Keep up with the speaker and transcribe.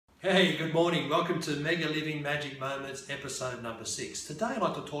Hey, good morning. Welcome to Mega Living Magic Moments, episode number 6. Today I'd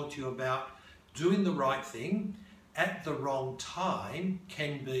like to talk to you about doing the right thing at the wrong time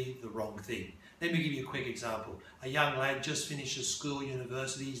can be the wrong thing. Let me give you a quick example. A young lad just finishes school,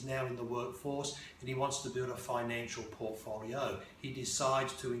 university, he's now in the workforce and he wants to build a financial portfolio. He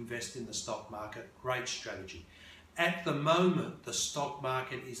decides to invest in the stock market. Great strategy. At the moment, the stock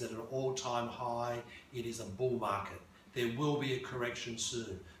market is at an all-time high. It is a bull market. There will be a correction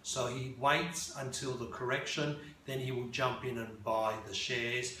soon. So he waits until the correction, then he will jump in and buy the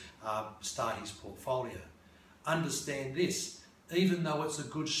shares, start his portfolio. Understand this, even though it's a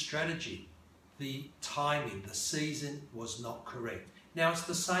good strategy, the timing, the season was not correct. Now it's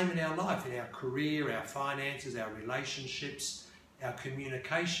the same in our life, in our career, our finances, our relationships, our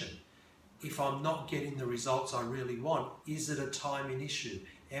communication. If I'm not getting the results I really want, is it a timing issue?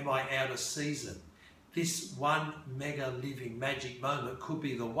 Am I out of season? This one mega living magic moment could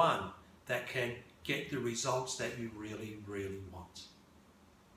be the one that can get the results that you really